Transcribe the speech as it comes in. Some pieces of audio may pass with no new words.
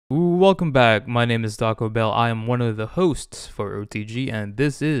Welcome back. My name is Taco Bell. I am one of the hosts for OTG, and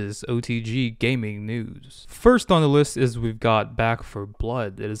this is OTG Gaming News. First on the list is we've got Back 4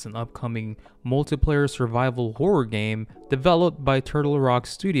 Blood. It is an upcoming multiplayer survival horror game developed by Turtle Rock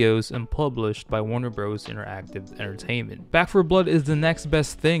Studios and published by Warner Bros. Interactive Entertainment. Back 4 Blood is the next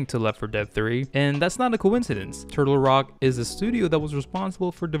best thing to Left 4 Dead 3, and that's not a coincidence. Turtle Rock is a studio that was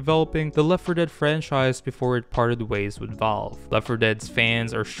responsible for developing the Left 4 Dead franchise before it parted ways with Valve. Left 4 Dead's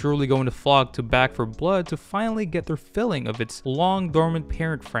fans are surely going to flock to Back 4 Blood to finally get their filling of its long dormant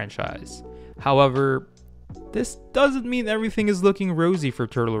parent franchise. However, this doesn't mean everything is looking rosy for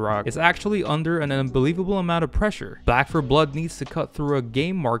Turtle Rock. It's actually under an unbelievable amount of pressure. Back 4 Blood needs to cut through a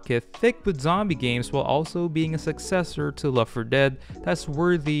game market thick with zombie games while also being a successor to Left 4 Dead that's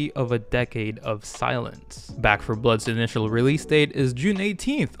worthy of a decade of silence. Back 4 Blood's initial release date is June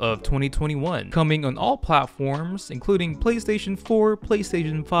 18th of 2021, coming on all platforms including PlayStation 4,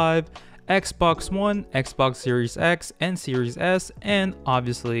 PlayStation 5, Xbox One, Xbox Series X and Series S, and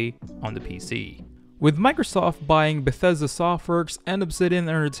obviously on the PC. With Microsoft buying Bethesda Softworks and Obsidian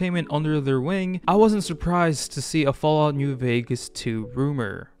Entertainment under their wing, I wasn't surprised to see a Fallout New Vegas 2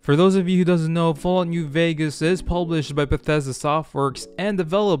 rumor. For those of you who doesn't know, Fallout New Vegas is published by Bethesda Softworks and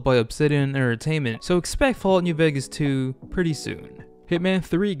developed by Obsidian Entertainment, so expect Fallout New Vegas 2 pretty soon. Hitman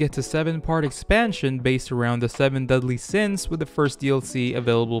 3 gets a 7-part expansion based around the 7 Deadly Sins, with the first DLC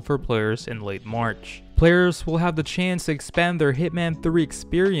available for players in late March. Players will have the chance to expand their Hitman 3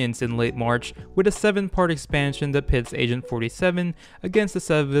 experience in late March with a 7-part expansion that pits Agent 47 against the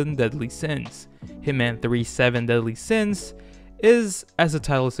 7 Deadly Sins. Hitman 3 7 Deadly Sins is, as the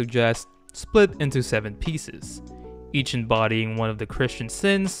title suggests, split into 7 pieces, each embodying one of the Christian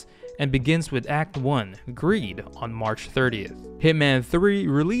sins, and begins with Act 1, Greed, on March 30th. Hitman 3,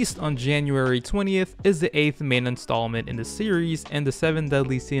 released on January 20th, is the 8th main installment in the series, and the 7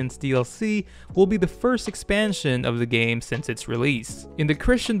 Deadly Sins DLC will be the first expansion of the game since its release. In the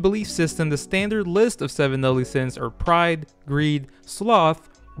Christian belief system, the standard list of 7 Deadly Sins are pride, greed, sloth,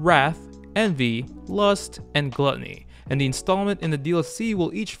 wrath, envy, lust, and gluttony, and the installment in the DLC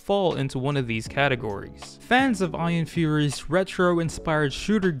will each fall into one of these categories. Fans of Iron Fury's retro-inspired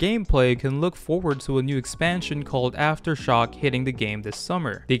shooter gameplay can look forward to a new expansion called Aftershock hitting the game this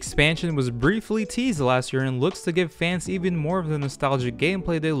summer. The expansion was briefly teased last year and looks to give fans even more of the nostalgic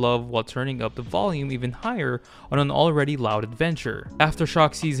gameplay they love while turning up the volume even higher on an already loud adventure.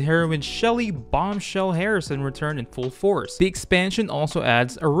 Aftershock sees heroine Shelly Bombshell Harrison return in full force. The expansion also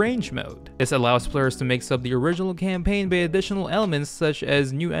adds a range mode. This allows players to mix up the original campaign by additional elements such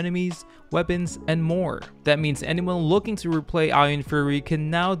as new enemies, weapons, and more. That means anyone looking to replay Iron Fury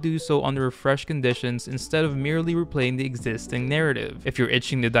can now do so under fresh conditions instead of merely replaying the existing narrative. If you're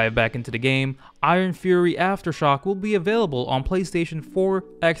itching to dive back into the game, Iron Fury Aftershock will be available on PlayStation 4,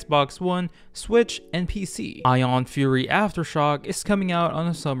 Xbox One, Switch, and PC. Iron Fury Aftershock is coming out on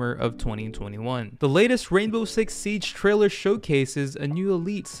the summer of 2021. The latest Rainbow Six Siege trailer showcases a new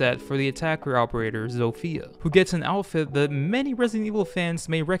elite set for the attacker operator Zofia, who gets an outfit that many Resident Evil fans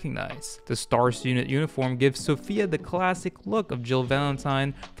may recognize. The Stars unit uniform gives Sophia the classic look of Jill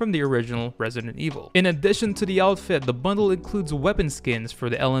Valentine from the original Resident Evil. In addition to the outfit, the bundle includes weapon skins for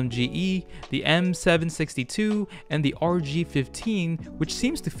the LMGE, the M762, and the RG15, which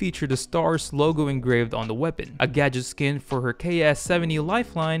seems to feature the Stars logo engraved on the weapon, a gadget skin for her KS-70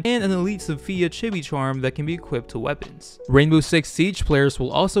 lifeline, and an Elite Sophia chibi charm that can be equipped to weapons. Rainbow Six Siege players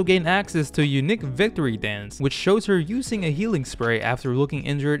will also gain access to a unique victory dance, which shows her using a healing spray after looking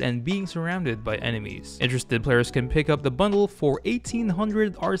injured and being surrounded by enemies. Interested players can pick up the bundle for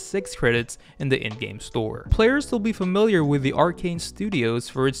 1800 R6 credits in the in-game store. Players will be familiar with the Arcane Studios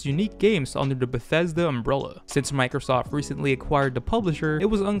for its unique games under the Bethesda umbrella. Since Microsoft recently acquired the publisher, it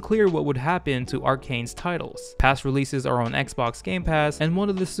was unclear what would happen to Arcane's titles. Past releases are on Xbox Game Pass, and one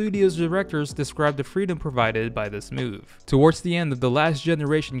of the studio's directors described the freedom provided by this move. Towards the end of the last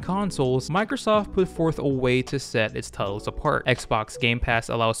generation consoles, Microsoft put forth a way to set its titles apart. Xbox Game Pass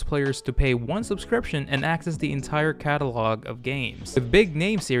allows players to pay one subscription and access the entire catalog of games, with big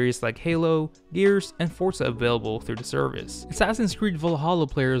name series like Halo, Gears, and Forza available through the service. Assassin's Creed Valhalla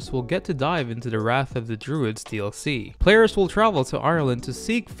players will get to dive into the Wrath of the Druids DLC. Players will travel to Ireland to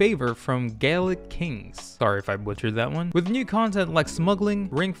seek favor from Gaelic kings. Sorry if I butchered that one. With new content like smuggling,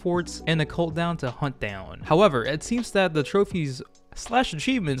 ring forts, and a cult down to hunt down. However, it seems that the trophies /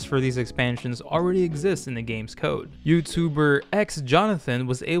 achievements for these expansions already exist in the game's code. YouTuber X Jonathan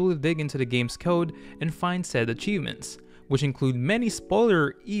was able to dig into the game's code and find said achievements, which include many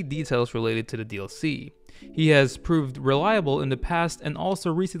spoiler-y details related to the DLC. He has proved reliable in the past and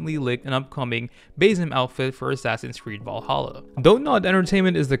also recently leaked an upcoming Basim outfit for Assassin's Creed Valhalla. Don't Nod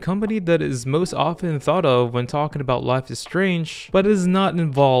Entertainment is the company that is most often thought of when talking about Life is Strange, but is not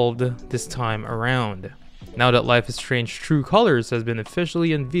involved this time around. Now that Life is Strange True Colors has been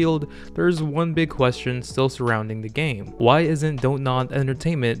officially unveiled, there is one big question still surrounding the game. Why isn't Don't Nod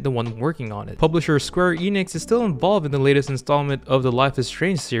Entertainment the one working on it? Publisher Square Enix is still involved in the latest installment of the Life is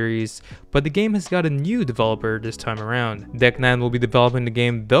Strange series, but the game has got a new developer this time around. Deck9 will be developing the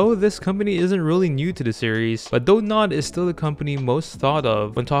game, though this company isn't really new to the series, but Don't Nod is still the company most thought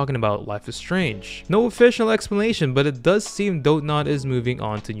of when talking about Life is Strange. No official explanation, but it does seem Don't Nod is moving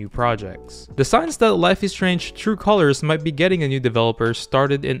on to new projects. The signs that Life is Strange True Colors might be getting a new developer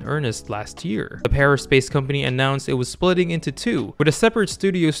started in earnest last year. The Paris-based company announced it was splitting into two, with a separate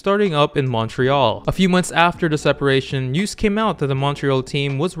studio starting up in Montreal. A few months after the separation, news came out that the Montreal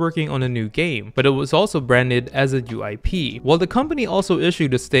team was working on a new game, but it was also branded as a new IP. While the company also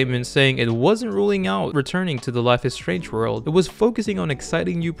issued a statement saying it wasn't ruling out returning to the Life is Strange world, it was focusing on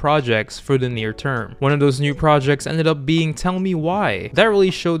exciting new projects for the near term. One of those new projects ended up being Tell Me Why. That really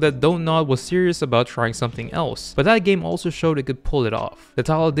showed that Don't Nod was serious about trying something else, but that game also showed it could pull it off. The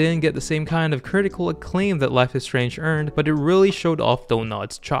title didn't get the same kind of critical acclaim that Life is Strange earned, but it really showed off Don't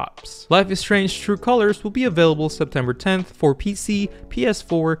Nod's chops. Life is Strange True Colors will be available September 10th for PC,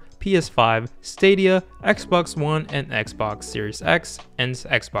 PS4, PS5, Stadia, Xbox One, and Xbox Series X and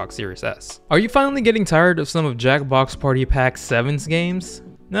Xbox Series S. Are you finally getting tired of some of Jackbox Party Pack 7's games?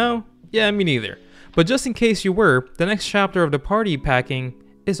 No? Yeah, me neither. But just in case you were, the next chapter of the party packing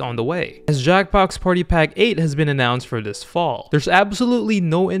is on the way, as Jackbox Party Pack 8 has been announced for this fall. There's absolutely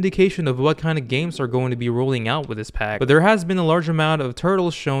no indication of what kind of games are going to be rolling out with this pack, but there has been a large amount of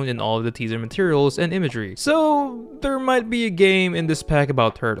turtles shown in all of the teaser materials and imagery, so there might be a game in this pack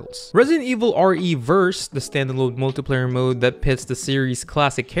about turtles. Resident Evil RE Verse, the standalone multiplayer mode that pits the series'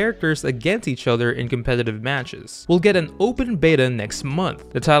 classic characters against each other in competitive matches, will get an open beta next month.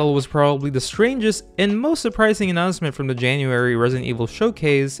 The title was probably the strangest and most surprising announcement from the January Resident Evil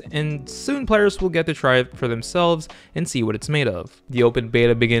showcase, and soon players will get to try it for themselves and see what it's made of. The open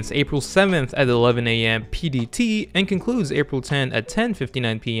beta begins April 7th at 11 AM PDT and concludes April 10 at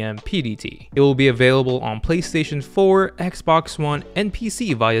 10:59 PM PDT. It will be available on PlayStation 4, Xbox One, and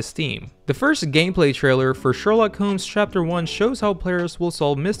PC via Steam. The first gameplay trailer for Sherlock Holmes Chapter 1 shows how players will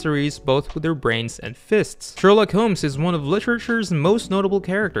solve mysteries both with their brains and fists. Sherlock Holmes is one of literature's most notable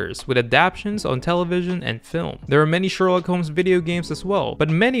characters, with adaptations on television and film. There are many Sherlock Holmes video games as well, but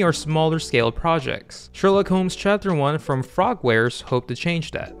many are smaller scale projects. Sherlock Holmes Chapter 1 from Frogwares hope to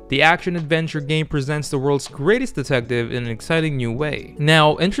change that. The action-adventure game presents the world's greatest detective in an exciting new way.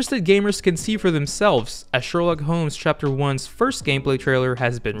 Now, interested gamers can see for themselves, as Sherlock Holmes Chapter 1's first gameplay trailer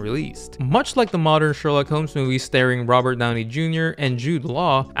has been released. Much like the modern Sherlock Holmes movies starring Robert Downey Jr. and Jude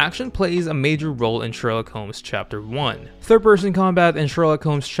Law, action plays a major role in Sherlock Holmes Chapter 1. Third-person combat in Sherlock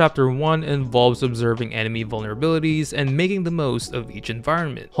Holmes Chapter 1 involves observing enemy vulnerabilities and making the most of each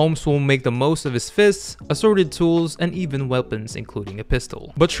environment. Holmes will make the most of his fists, assorted tools, and even weapons, including a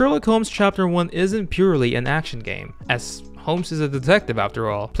pistol. But Sherlock Holmes Chapter 1 isn't purely an action game, as Holmes is a detective after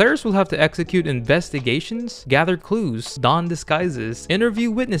all. Players will have to execute investigations, gather clues, don disguises,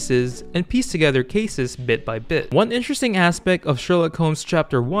 interview witnesses, and piece together cases bit by bit. One interesting aspect of Sherlock Holmes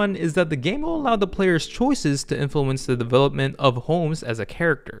Chapter 1 is that the game will allow the player's choices to influence the development of Holmes as a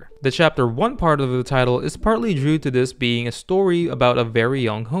character. The Chapter 1 part of the title is partly due to this being a story about a very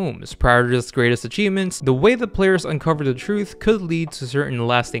young Holmes. Prior to his greatest achievements, the way the players uncover the truth could lead to certain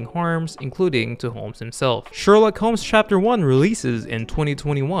lasting harms, including to Holmes himself. Sherlock Holmes Chapter 1 releases in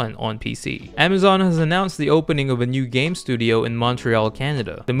 2021 on PC. Amazon has announced the opening of a new game studio in Montreal,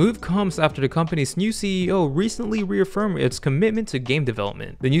 Canada. The move comes after the company's new CEO recently reaffirmed its commitment to game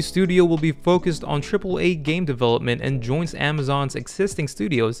development. The new studio will be focused on AAA game development and joins Amazon's existing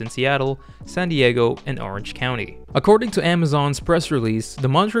studios in Seattle, San Diego, and Orange County. According to Amazon's press release, the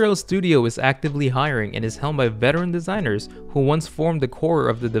Montreal studio is actively hiring and is helmed by veteran designers who once formed the core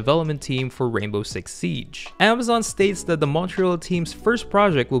of the development team for Rainbow Six Siege. Amazon states that the Montreal team's first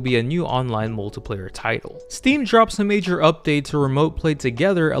project will be a new online multiplayer title. Steam drops a major update to Remote Play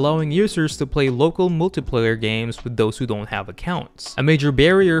Together, allowing users to play local multiplayer games with those who don't have accounts. A major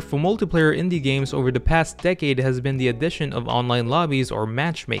barrier for multiplayer indie games over the past decade has been the addition of online lobbies or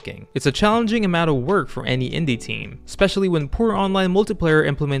matchmaking. It's a challenging amount of work for any indie team, especially when poor online multiplayer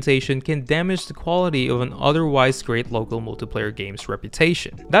implementation can damage the quality of an otherwise great local multiplayer game's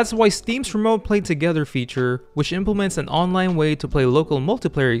reputation. That's why Steam's Remote Play Together feature, which implements an online way to play local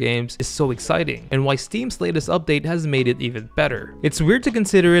multiplayer games is so exciting, and why Steam's latest update has made it even better. It's weird to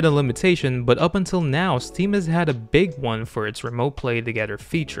consider it a limitation, but up until now, Steam has had a big one for its remote play together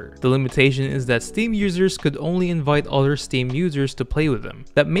feature. The limitation is that Steam users could only invite other Steam users to play with them.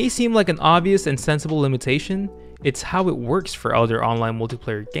 That may seem like an obvious and sensible limitation. It's how it works for other online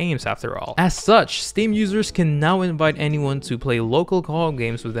multiplayer games after all. As such, Steam users can now invite anyone to play local co-op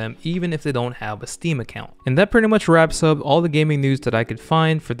games with them even if they don't have a Steam account. And that pretty much wraps up all the gaming news that I could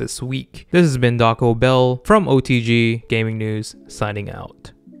find for this week. This has been Taco Bell from OTG Gaming News signing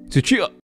out. Tsuchiya!